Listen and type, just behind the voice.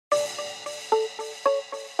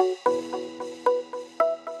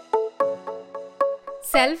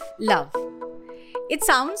Self-love. It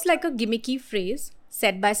sounds like a gimmicky phrase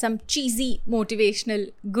said by some cheesy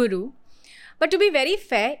motivational guru. But to be very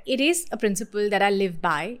fair, it is a principle that I live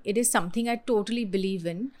by. It is something I totally believe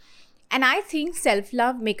in. And I think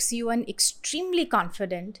self-love makes you an extremely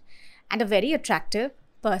confident and a very attractive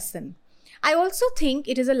person. I also think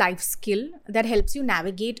it is a life skill that helps you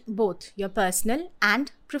navigate both your personal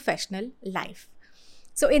and professional life.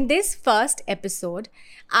 So in this first episode,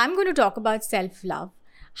 I'm going to talk about self-love,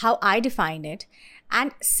 how I define it,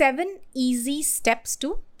 and 7 easy steps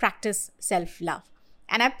to practice self-love.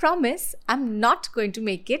 And I promise I'm not going to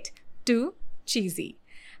make it too cheesy.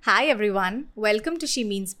 Hi everyone, welcome to She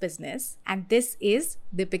Means Business, and this is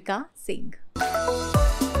Deepika Singh.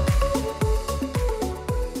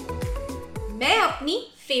 मैं अपनी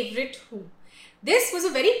favorite हूँ. This was a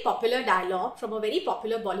very popular dialogue from a very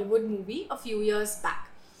popular Bollywood movie a few years back.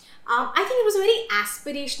 I think it was a very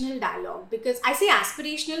aspirational dialogue because I say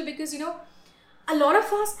aspirational because, a lot of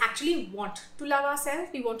us actually want to love ourselves.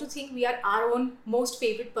 We want to think we are our own most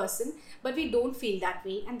favorite person, but we don't feel that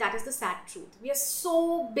way. And that is the sad truth. We are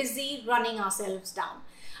so busy running ourselves down.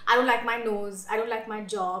 I don't like my nose. I don't like my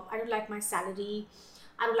job. I don't like my salary.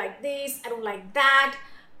 I don't like this. I don't like that.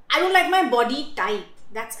 I don't like my body type.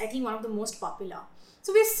 That's, I think, one of the most popular.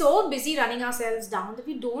 So we're so busy running ourselves down that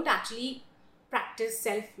we don't actually practice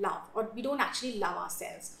self-love, or we don't actually love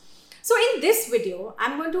ourselves. So in this video,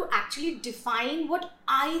 I'm going to actually define what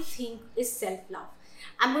I think is self-love.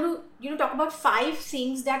 I'm going to, talk about 5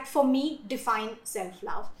 things that for me define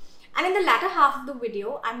self-love. And in the latter half of the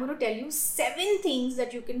video, I'm going to tell you 7 things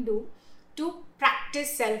that you can do to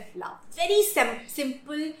practice self-love. Very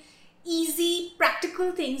simple, easy,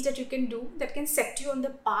 practical things that you can do that can set you on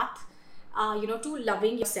the path, to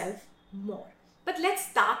loving yourself more. But let's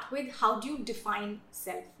start with how do you define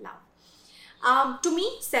self-love. To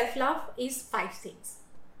me, self-love is 5 things.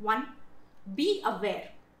 1, be aware.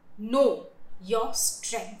 Know your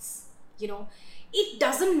strengths. It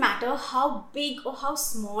doesn't matter how big or how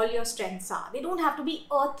small your strengths are. They don't have to be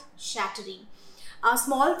earth-shattering.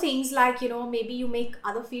 Small things like, maybe you make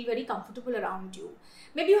others feel very comfortable around you.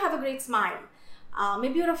 Maybe you have a great smile.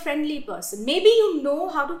 Maybe you're a friendly person. Maybe you know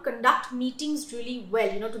how to conduct meetings really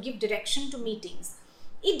well, to give direction to meetings.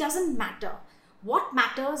 It doesn't matter. What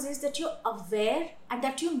matters is that you're aware and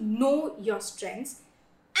that you know your strengths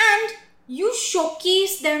and you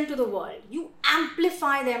showcase them to the world. You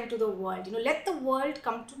amplify them to the world. Let the world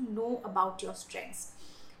come to know about your strengths.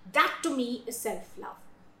 That to me is self-love.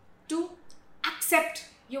 2, accept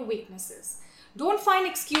your weaknesses. Don't find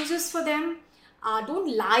excuses for them.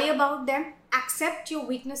 Don't lie about them. Accept your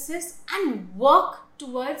weaknesses and work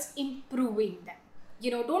towards improving them.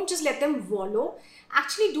 Don't just let them wallow.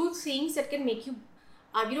 Actually do things that can make you,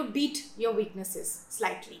 beat your weaknesses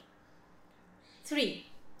slightly. 3,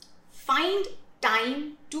 find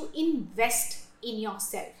time to invest in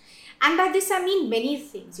yourself. And by this I mean many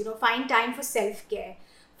things. Find time for self-care.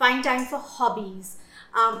 Find time for hobbies.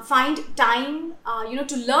 Find time,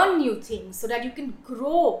 to learn new things so that you can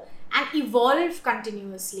grow and evolve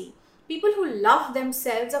continuously. People who love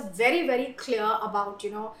themselves are very, very clear about,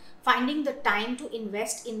 finding the time to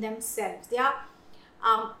invest in themselves. They are,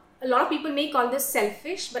 a lot of people may call this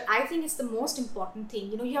selfish, but I think it's the most important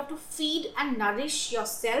thing. You have to feed and nourish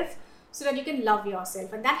yourself so that you can love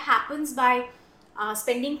yourself. And that happens by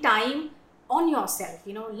spending time on yourself,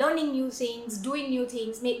 learning new things, doing new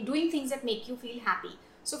things, doing things that make you feel happy.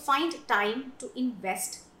 So find time to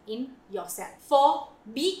invest in yourself. 4,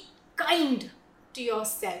 be kind to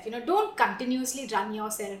yourself. Don't continuously run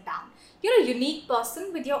yourself down. You're a unique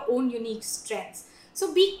person with your own unique strengths.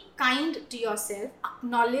 So be kind to yourself.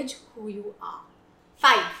 Acknowledge who you are.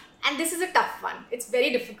 5, and this is a tough one. It's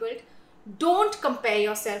very difficult. Don't compare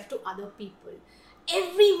yourself to other people.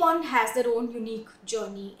 Everyone has their own unique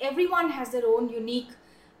journey. Everyone has their own unique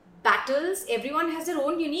battles. Everyone has their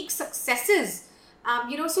own unique successes.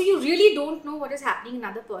 So you really don't know what is happening in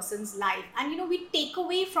another person's life. And, we take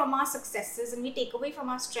away from our successes and we take away from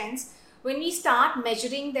our strengths when we start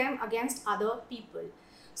measuring them against other people.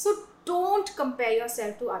 So don't compare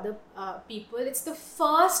yourself to other people. It's the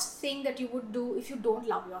first thing that you would do if you don't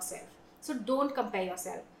love yourself. So don't compare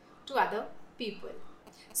yourself to other people.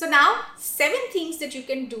 So now 7 things that you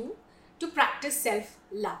can do to practice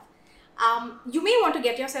self-love. You may want to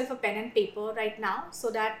get yourself a pen and paper right now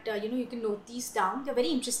so that you can note these down. They're very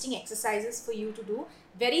interesting exercises for you to do.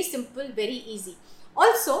 Very simple, very easy.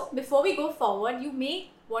 Also, before we go forward, you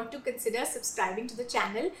may want to consider subscribing to the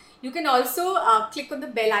channel. You can also click on the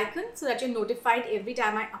bell icon so that you're notified every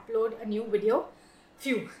time I upload a new video.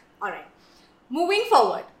 Phew. Alright. Moving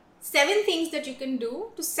forward. 7 things that you can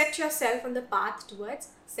do to set yourself on the path towards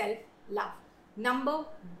self-love. Number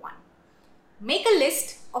 1, make a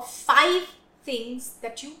list of 5 things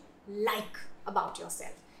that you like about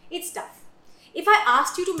yourself. It's tough. If I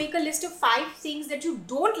asked you to make a list of 5 things that you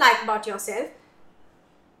don't like about yourself,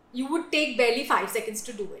 you would take barely 5 seconds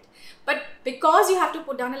to do it. But because you have to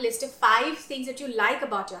put down a list of 5 things that you like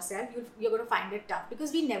about yourself, you're going to find it tough,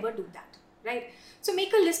 because we never do that, right? So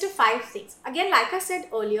make a list of 5 things. Again, like I said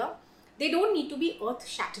earlier, they don't need to be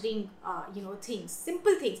earth-shattering, things,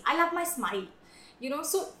 simple things. I love my smile,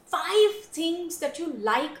 so 5 things that you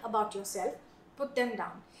like about yourself, put them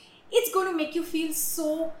down. It's going to make you feel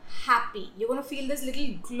so happy. You're going to feel this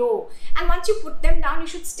little glow. And once you put them down, you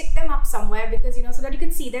should stick them up somewhere, because, so that you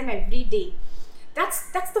can see them every day.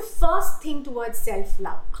 That's the first thing towards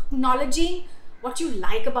self-love. Acknowledging what you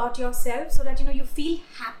like about yourself, so that, you feel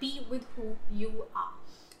happy with who you are.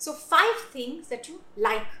 So 5 things that you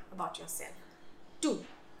like about yourself. 2,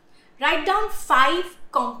 write down 5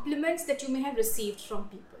 compliments that you may have received from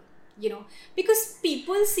people. Because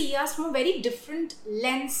people see us from a very different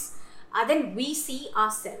lens than we see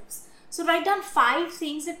ourselves. So write down 5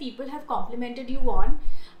 things that people have complimented you on.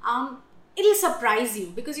 It'll surprise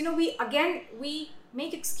you, because we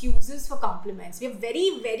make excuses for compliments.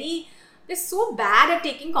 We're so bad at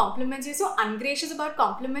taking compliments. We're so ungracious about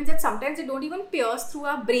compliments that sometimes they don't even pierce through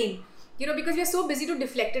our brain. Because we're so busy to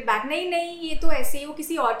deflect it back. Nahi, ye to aise hi, wo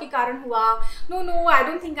kisi aur ke karan hua. No, I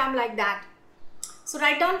don't think I'm like that. So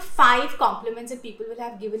write down 5 compliments that people will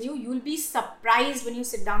have given you. You'll be surprised when you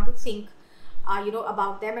sit down to think,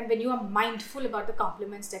 about them, and when you are mindful about the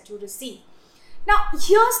compliments that you receive. Now,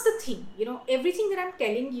 here's the thing, everything that I'm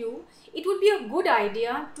telling you, it would be a good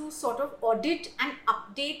idea to sort of audit and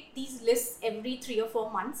update these lists every 3 or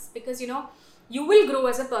 4 months, because, you will grow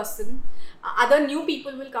as a person. Other new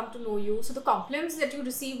people will come to know you. So the compliments that you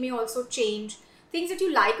receive may also change. Things that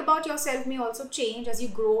you like about yourself may also change as you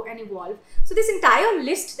grow and evolve. So this entire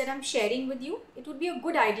list that I'm sharing with you, it would be a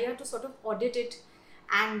good idea to sort of audit it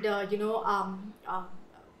and,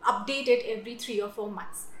 update it every 3 or 4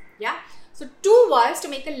 months. Yeah. So 2 was to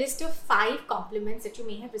make a list of 5 compliments that you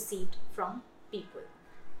may have received from people.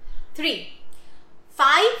 3,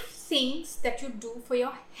 5 things that you do for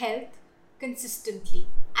your health consistently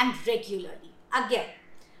and regularly. Again,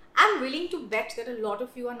 I'm willing to bet that a lot of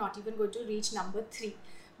you are not even going to reach number 3,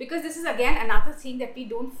 because this is again another thing that we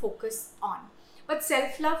don't focus on. But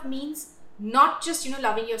self-love means not just,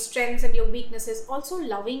 loving your strengths and your weaknesses, also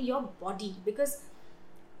loving your body, because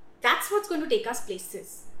that's what's going to take us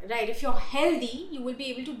places, right? If you're healthy, you will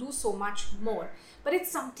be able to do so much more. But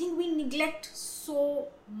it's something we neglect so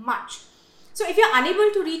much. So if you're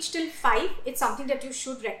unable to reach till 5, it's something that you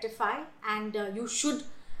should rectify, and you should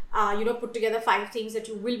put together 5 things that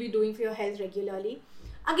you will be doing for your health regularly.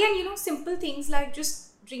 Again, simple things like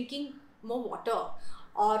just drinking more water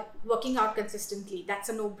or working out consistently. That's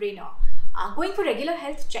a no-brainer. Going for regular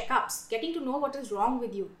health checkups, getting to know what is wrong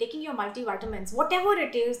with you, taking your multivitamins, whatever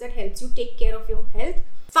it is that helps you take care of your health.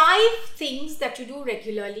 5 things that you do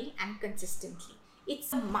regularly and consistently.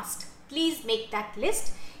 It's a must. Please make that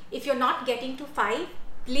list. If you're not getting to 5,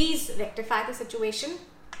 please rectify the situation.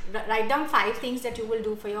 Write down 5 things that you will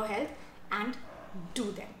do for your health and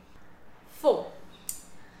do them. 4,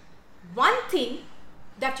 one thing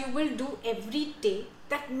that you will do every day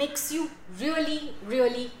that makes you really,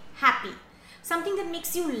 really happy. Something that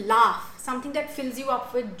makes you laugh, something that fills you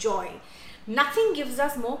up with joy. Nothing gives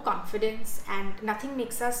us more confidence, and nothing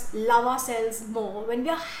makes us love ourselves more when we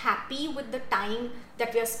are happy with the time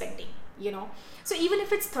that we are spending, So even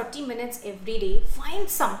if it's 30 minutes every day, find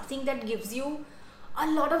something that gives you a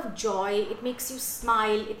lot of joy. It makes you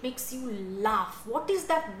smile, it makes you laugh. What is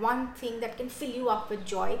that one thing that can fill you up with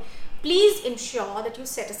joy? Please ensure that you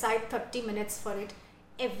set aside 30 minutes for it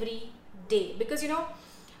every day, because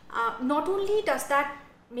not only does that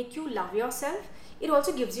make you love yourself, it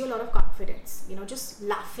also gives you a lot of confidence. Just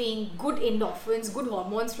laughing, good endorphins, good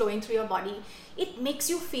hormones flowing through your body, it makes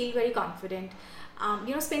you feel very confident.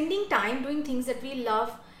 Spending time doing things that we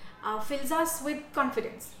love fills us with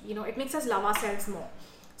confidence. It makes us love ourselves more.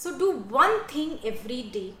 So do one thing every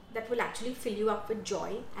day that will actually fill you up with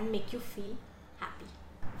joy and make you feel happy.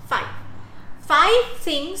 5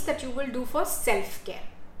 things that you will do for self-care.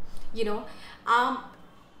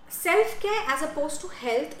 Self-care as opposed to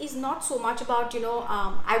health is not so much about,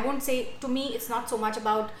 I won't say, to me, it's not so much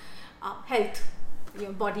about health,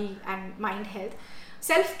 body and mind health.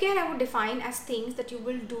 Self-care I would define as things that you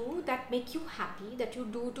will do that make you happy, that you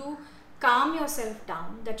do to calm yourself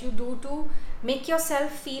down, that you do to make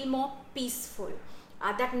yourself feel more peaceful,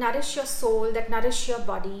 that nourish your soul, that nourish your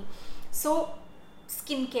body. So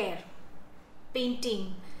skincare,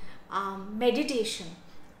 painting, meditation,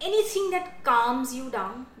 anything that calms you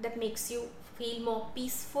down, that makes you feel more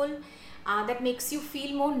peaceful, that makes you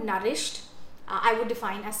feel more nourished, I would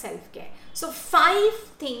define as self-care. So 5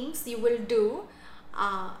 things you will do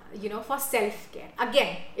for self-care.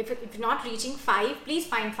 Again, if you're not reaching 5, please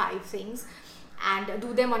find 5 things and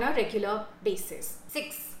do them on a regular basis.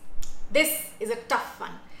 6. This is a tough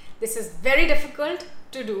one. This is very difficult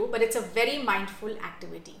to do, but it's a very mindful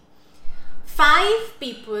activity. 5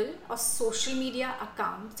 people or social media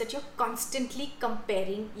accounts that you're constantly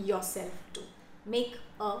comparing yourself to. Make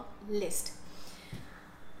a list.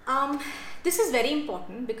 This is very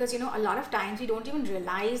important because a lot of times we don't even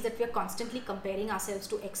realize that we are constantly comparing ourselves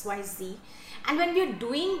to XYZ, and when we are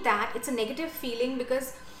doing that, it's a negative feeling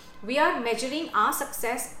because we are measuring our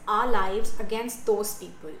success, our lives against those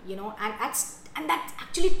people, and that's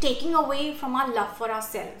actually taking away from our love for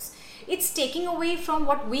ourselves. It's taking away from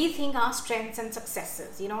what we think are strengths and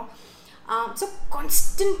successes, so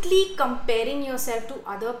constantly comparing yourself to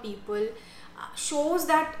other people shows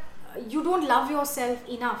that you don't love yourself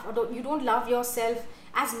enough, or you don't love yourself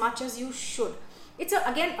as much as you should. It's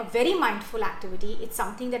again a very mindful activity. It's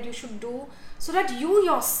something that you should do so that you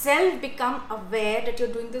yourself become aware that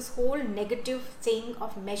you're doing this whole negative thing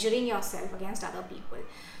of measuring yourself against other people.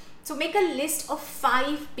 So make a list of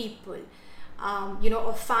 5 people,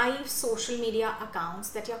 or 5 social media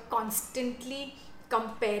accounts that you're constantly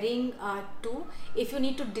comparing to. If you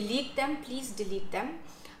need to delete them, please delete them.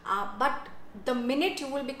 But the minute you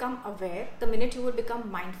will become aware, the minute you will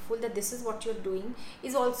become mindful that this is what you're doing,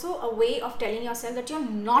 is also a way of telling yourself that you're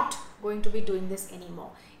not going to be doing this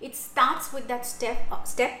anymore. It starts with that step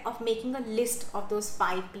of making a list of those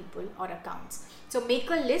 5 people or accounts. So make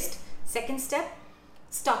a list. Second step,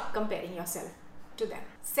 stop comparing yourself to them.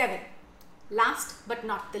 7. Last but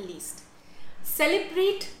not the least,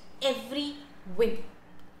 celebrate every win.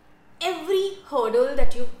 Every hurdle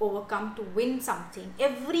that you've overcome to win something,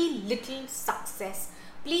 every little success,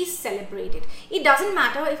 please celebrate it. It doesn't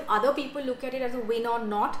matter if other people look at it as a win or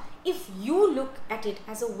not, if you look at it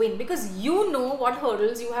as a win, because you know what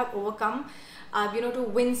hurdles you have overcome, to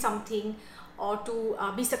win something or to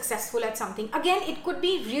be successful at something. Again, it could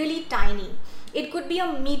be really tiny. It could be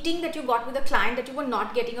a meeting that you got with a client that you were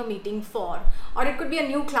not getting a meeting for, or it could be a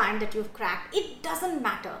new client that you've cracked. It doesn't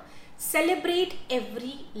matter. Celebrate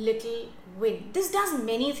every little win. This does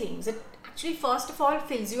many things. It actually, first of all,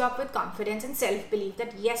 fills you up with confidence and self-belief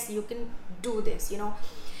that yes, you can do this,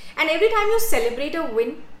 And every time you celebrate a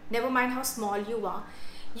win, never mind how small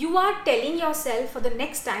you are telling yourself for the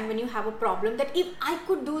next time when you have a problem that if I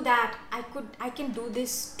could do that, I can do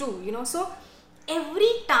this too, So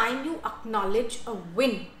every time you acknowledge a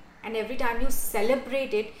win and every time you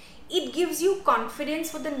celebrate it, it gives you confidence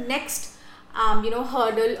for the next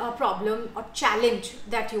hurdle or problem or challenge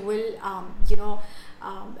that you will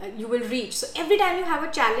you will reach. So every time you have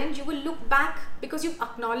a challenge, you will look back, because you've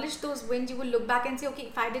acknowledged those wins, you will look back and say, okay,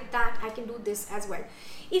 if I did that, I can do this as well.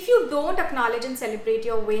 If you don't acknowledge and celebrate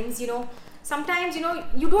your wins, sometimes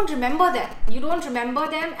you don't remember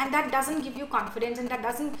them, and that doesn't give you confidence, and that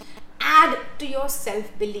doesn't add to your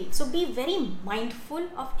self-belief. So be very mindful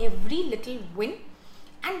of every little win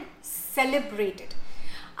and celebrate it.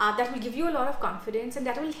 That will give you a lot of confidence, and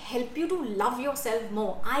that will help you to love yourself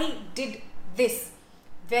more. I did this.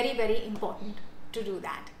 Very, very important to do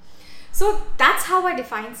that. So that's how I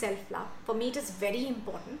define self-love. For me, it is very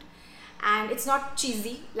important, and it's not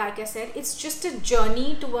cheesy. Like I said, it's just a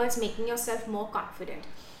journey towards making yourself more confident.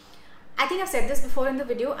 I think I've said this before in the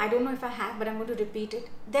video. I don't know if I have, but I'm going to repeat it.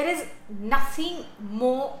 There is nothing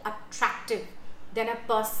more attractive than a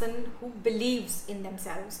person who believes in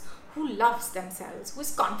themselves, who loves themselves, who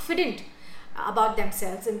is confident about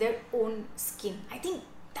themselves in their own skin. I think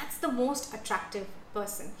that's the most attractive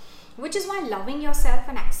person, which is why loving yourself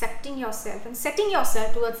and accepting yourself and setting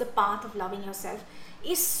yourself towards the path of loving yourself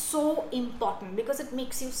is so important, because it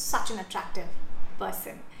makes you such an attractive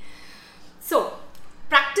person. So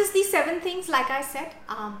practice these 7 things, like I said,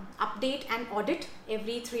 update and audit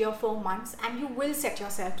every 3 or 4 months, and you will set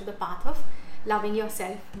yourself to the path of loving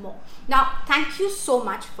yourself more. Now, thank you so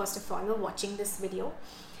much, first of all, for watching this video.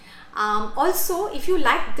 Also, if you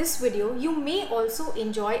like this video, you may also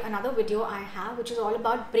enjoy another video I have, which is all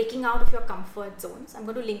about breaking out of your comfort zones. I'm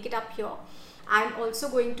going to link it up here. I'm also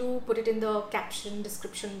going to put it in the caption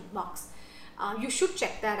description box. You should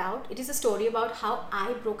check that out. It is a story about how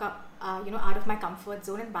I broke up out of my comfort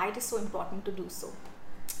zone and why it is so important to do so.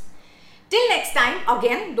 Till next time,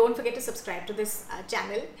 again, don't forget to subscribe to this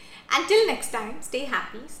channel. Until next time, stay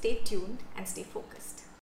happy, stay tuned, and stay focused.